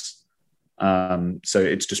attacks. So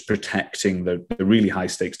it's just protecting the really high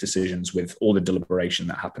stakes decisions with all the deliberation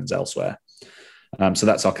that happens elsewhere. So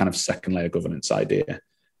that's our kind of second layer governance idea.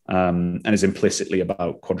 And is implicitly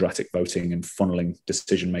about quadratic voting and funneling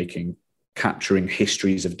decision-making, capturing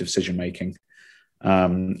histories of decision-making.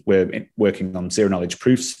 We're working on zero knowledge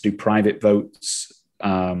proofs to do private votes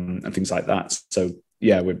and things like that. So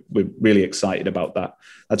yeah, we're really excited about that.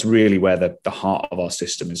 That's really where the heart of our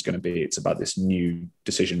system is going to be. It's about this new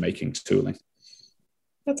decision-making tooling.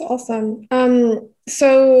 That's awesome.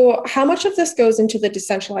 So how much of this goes into the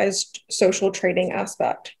decentralized social trading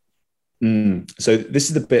aspect? So this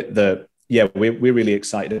is the bit that, yeah, we're really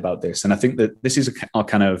excited about this. And I think that this is our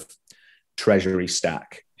kind of treasury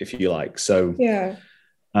stack, if you like. So yeah,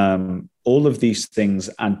 all of these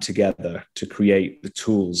things add together to create the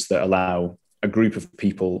tools that allow a group of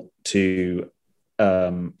people to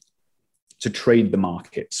trade the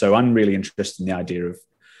market. So I'm really interested in the idea of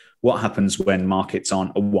what happens when markets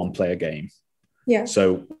aren't a one-player game. Yeah.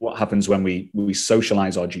 So what happens when we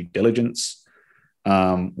socialize our due diligence?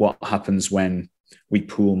 What happens when we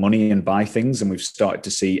pool money and buy things? And we've started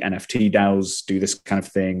to see NFT DAOs do this kind of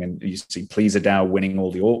thing. And you see Pleaser DAO winning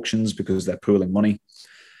all the auctions because they're pooling money.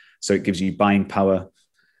 So it gives you buying power.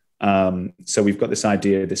 So we've got this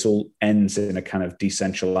idea, this all ends in a kind of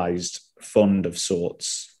decentralized fund of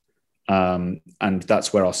sorts. And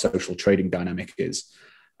that's where our social trading dynamic is.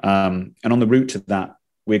 And on the route to that,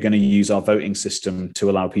 we're going to use our voting system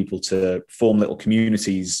to allow people to form little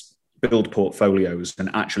communities, build portfolios, and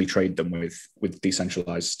actually trade them with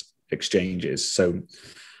decentralized exchanges. So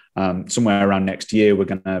somewhere around next year, we're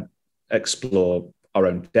going to explore our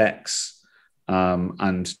own DEX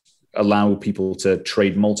and allow people to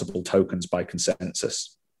trade multiple tokens by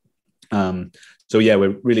consensus. So yeah,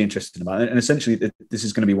 we're really interested about it. And essentially, this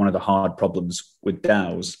is going to be one of the hard problems with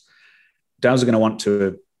DAOs. DAOs are going to want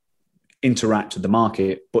to interact with the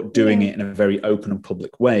market, but doing it in a very open and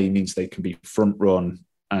public way means they can be front run.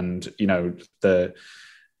 And,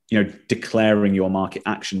 declaring your market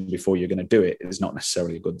action before you're going to do it is not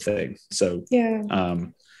necessarily a good thing. So,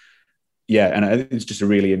 and it's just a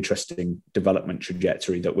really interesting development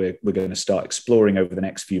trajectory that we're going to start exploring over the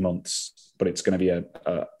next few months, but it's going to be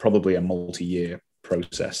probably a multi-year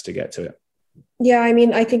process to get to it. Yeah, I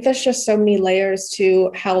mean, I think there's just so many layers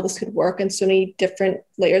to how this could work and so many different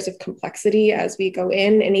layers of complexity as we go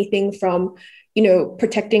in, anything from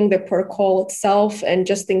protecting the protocol itself and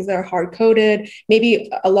just things that are hard coded, maybe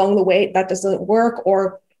along the way that doesn't work,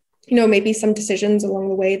 or, maybe some decisions along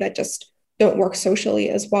the way that just don't work socially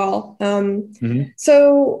as well.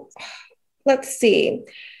 So let's see.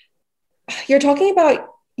 You're talking about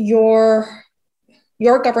your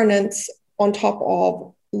governance on top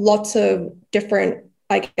of lots of different,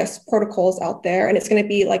 I guess, protocols out there, and it's going to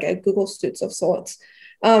be like a Google Suites of sorts.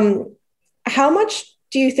 How much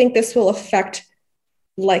do you think this will affect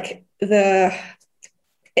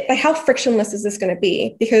how frictionless is this going to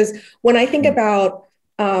be? Because when I think about,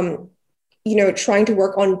 trying to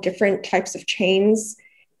work on different types of chains,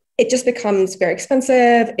 it just becomes very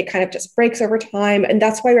expensive. It kind of just breaks over time. And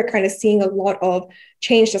that's why we're kind of seeing a lot of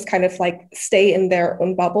change just kind of stay in their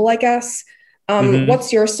own bubble, I guess.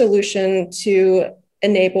 What's your solution to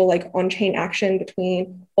enable on-chain action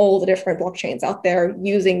between all the different blockchains out there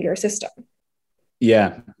using your system?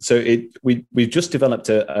 Yeah, so we've just developed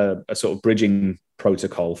a sort of bridging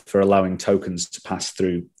protocol for allowing tokens to pass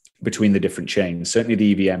through between the different chains, certainly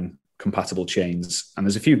the EVM compatible chains. And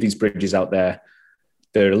there's a few of these bridges out there.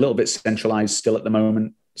 They're a little bit centralized still at the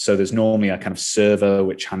moment. So there's normally a kind of server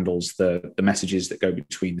which handles the messages that go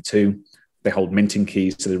between the two. They hold minting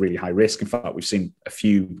keys, so they're really high risk. In fact, we've seen a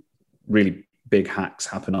few really big hacks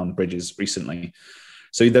happen on bridges recently.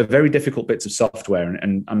 So they're very difficult bits of software,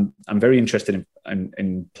 and I'm very interested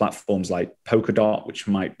in platforms like Polkadot, which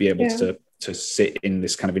might be able to sit in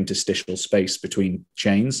this kind of interstitial space between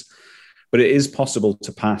chains. But it is possible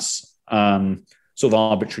to pass sort of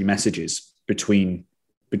arbitrary messages between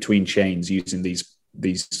chains using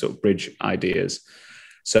these sort of bridge ideas.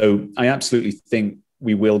 So I absolutely think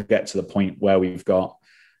we will get to the point where we've got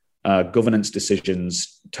governance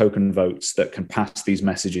decisions, token votes that can pass these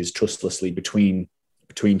messages trustlessly between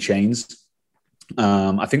chains.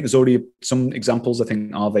 I think there's already some examples. I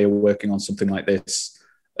think Aave are working on something like this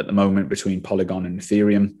at the moment between Polygon and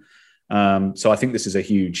Ethereum. So I think this is a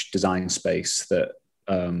huge design space that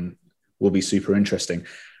will be super interesting.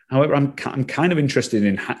 However, I'm kind of interested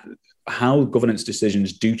in how governance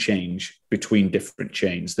decisions do change between different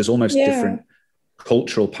chains. There's almost different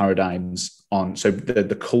cultural paradigms on. So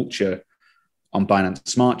the culture on Binance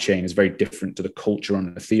Smart Chain is very different to the culture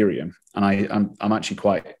on Ethereum, and I'm actually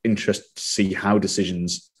quite interested to see how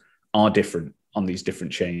decisions are different on these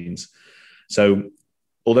different chains. So,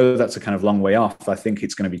 although that's a kind of long way off, I think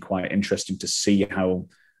it's going to be quite interesting to see how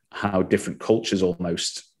different cultures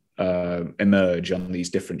almost emerge on these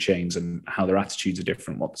different chains and how their attitudes are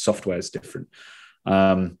different, what the software is different.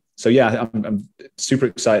 So yeah, I'm super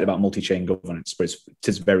excited about multi-chain governance, but it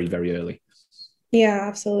is very, very early. Yeah,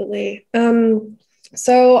 absolutely.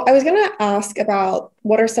 So I was going to ask about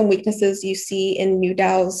what are some weaknesses you see in new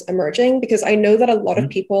DAOs emerging? Because I know that a lot of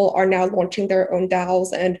people are now launching their own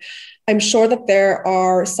DAOs, and I'm sure that there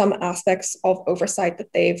are some aspects of oversight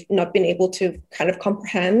that they've not been able to kind of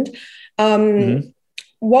comprehend.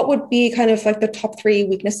 What would be kind of like the top 3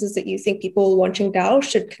 weaknesses that you think people launching DAOs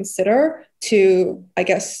should consider to, I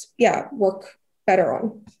guess, work better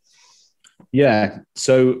on? Yeah.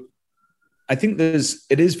 So I think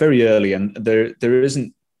it is very early, and there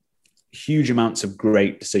isn't huge amounts of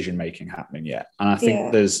great decision making happening yet. And I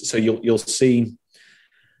think you'll see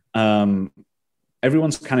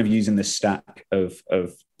everyone's kind of using this stack of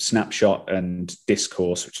Snapshot and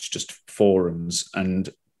Discourse, which is just forums. And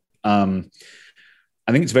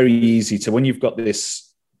I think it's very easy to, when you've got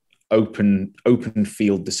this open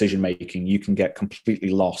field decision making, you can get completely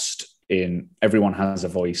lost in everyone has a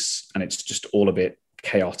voice, and it's just all a bit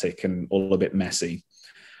chaotic and all a bit messy.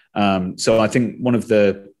 So I think one of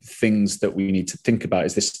the things that we need to think about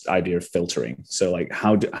is this idea of filtering. So like,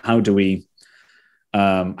 how do we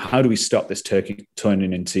stop this turkey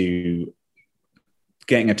turning into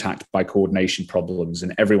getting attacked by coordination problems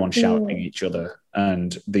and everyone shouting at each other?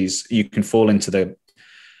 And you can fall into the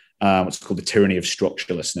what's called the tyranny of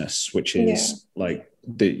structurelessness, which is like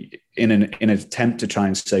in an attempt to try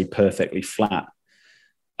and stay perfectly flat.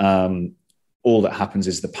 All that happens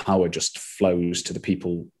is the power just flows to the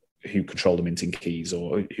people who control the minting keys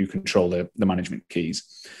or who control the management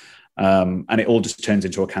keys. And it all just turns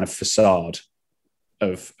into a kind of facade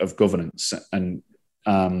of governance. And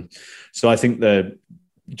so I think that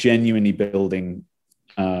genuinely building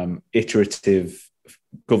iterative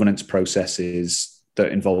governance processes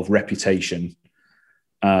that involve reputation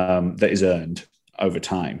that is earned over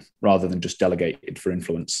time rather than just delegated for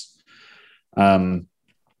influence.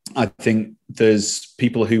 I think there's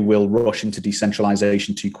people who will rush into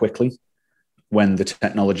decentralization too quickly when the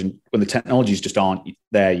technologies just aren't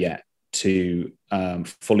there yet to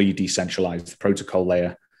fully decentralize the protocol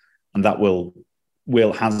layer, and that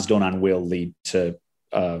has done and will lead to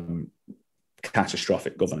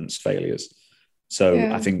catastrophic governance failures. So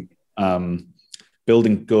I think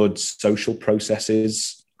building good social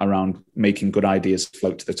processes around making good ideas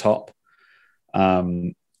float to the top,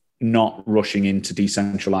 not rushing into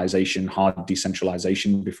decentralization, hard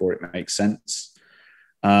decentralization before it makes sense,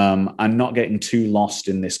 and not getting too lost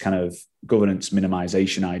in this kind of governance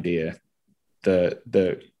minimization idea,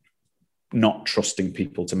 the not trusting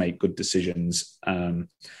people to make good decisions, and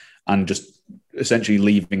just essentially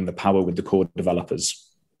leaving the power with the core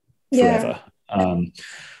developers forever.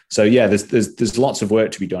 So yeah, there's lots of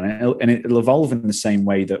work to be done, and it'll evolve in the same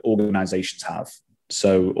way that organizations have.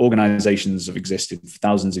 So organizations have existed for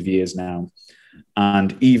thousands of years now,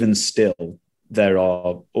 and even still, there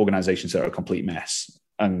are organizations that are a complete mess.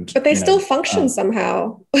 But they still function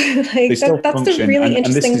somehow. Like that's the really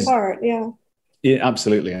interesting part. Yeah,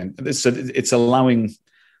 absolutely. And it's allowing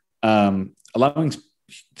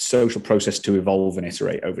social process to evolve and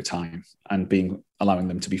iterate over time, and allowing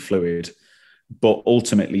them to be fluid, but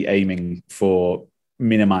ultimately aiming for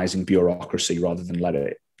minimizing bureaucracy rather than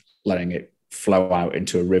letting it flow out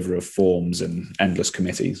into a river of forms and endless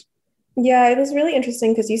committees. Yeah, it was really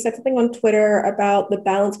interesting because you said something on Twitter about the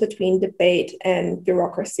balance between debate and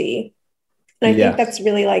bureaucracy. And I think that's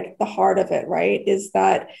really like the heart of it, right? Is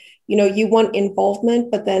that, you want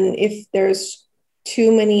involvement, but then if there's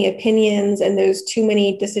too many opinions and there's too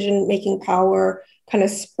many decision-making power kind of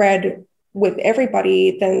spread with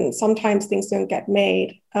everybody, then sometimes things don't get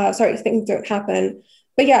made. Things don't happen.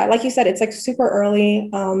 But yeah, like you said, it's like super early.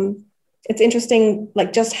 It's interesting,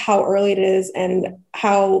 like just how early it is and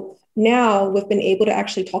how now we've been able to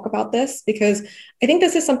actually talk about this, because I think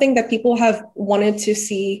this is something that people have wanted to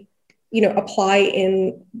see, apply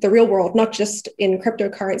in the real world, not just in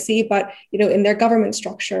cryptocurrency, but, in their government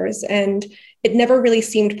structures. And it never really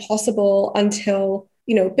seemed possible until,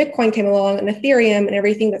 Bitcoin came along and Ethereum and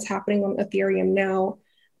everything that's happening on Ethereum now.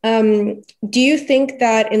 Do you think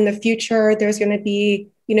that in the future, there's going to be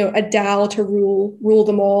a DAO to rule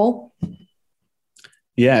them all?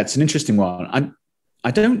 Yeah, it's an interesting one.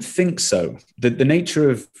 I don't think so. The nature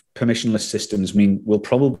of permissionless systems mean we'll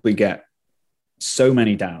probably get so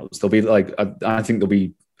many DAOs. There'll be I think there'll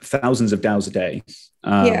be thousands of DAOs a day.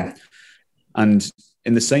 And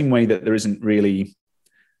in the same way that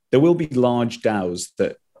there will be large DAOs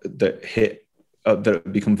that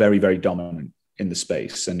become very, very dominant in the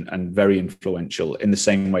space and very influential, in the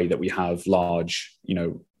same way that we have large,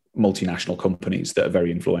 multinational companies that are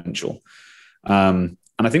very influential.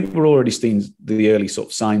 And I think we're already seeing the early sort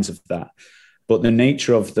of signs of that. But the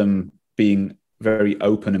nature of them being very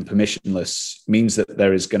open and permissionless means that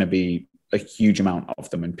there is going to be a huge amount of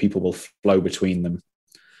them and people will flow between them.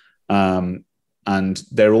 And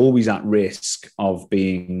they're always at risk of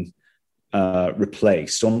being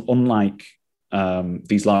replaced. Unlike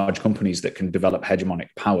these large companies that can develop hegemonic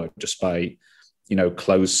power just by,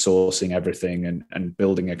 closed sourcing everything and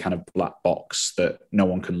building a kind of black box that no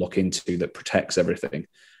one can look into that protects everything.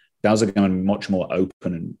 DAOs are going to be much more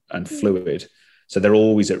open and fluid. So they're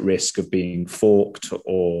always at risk of being forked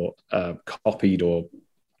or copied or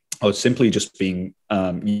simply just being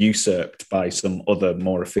usurped by some other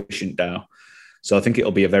more efficient DAO. So I think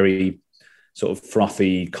it'll be a very sort of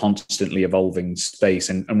frothy, constantly evolving space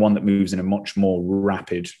and one that moves in a much more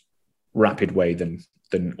rapid way than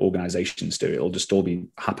organizations do. It'll just all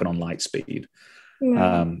happen on light speed.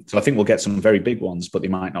 So I think we'll get some very big ones, but they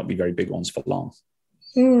might not be very big ones for long.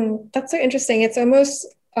 That's so interesting. It's almost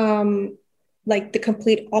like the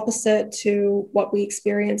complete opposite to what we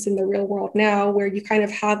experience in the real world now, where you kind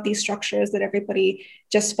of have these structures that everybody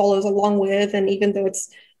just follows along with. And even though it's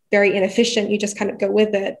very inefficient, you just kind of go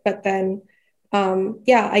with it. But then,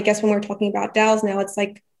 I guess when we're talking about DAOs now, it's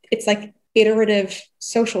like iterative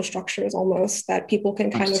social structures almost that people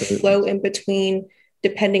can kind of flow in between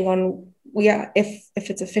depending on, if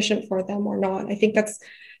it's efficient for them or not. I think that's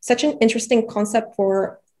such an interesting concept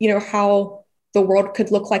for, how the world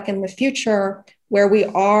could look like in the future, where we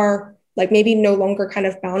are like maybe no longer kind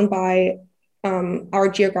of bound by our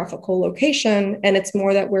geographical location. And it's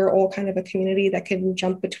more that we're all kind of a community that can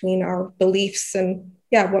jump between our beliefs and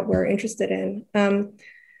what we're interested in.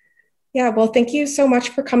 Well, thank you so much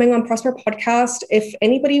for coming on Prosper Podcast. If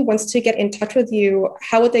anybody wants to get in touch with you,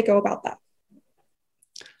 how would they go about that?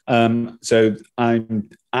 So I'm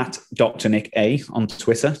at Dr. Nick A on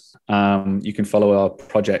Twitter. You can follow our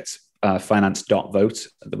project finance.vote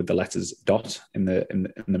with the letters dot in the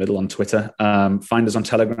middle on Twitter. Find us on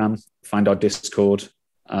Telegram, find our Discord.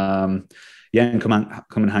 And come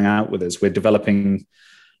and hang out with us. We're developing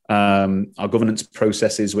our governance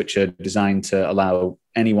processes, which are designed to allow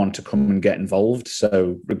anyone to come and get involved.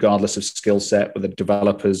 So regardless of skill set, whether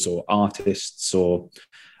developers or artists or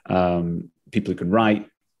people who can write,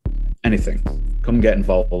 anything, come get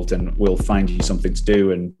involved and we'll find you something to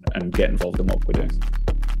do and get involved in what we're doing.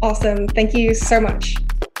 Awesome. Thank you so much.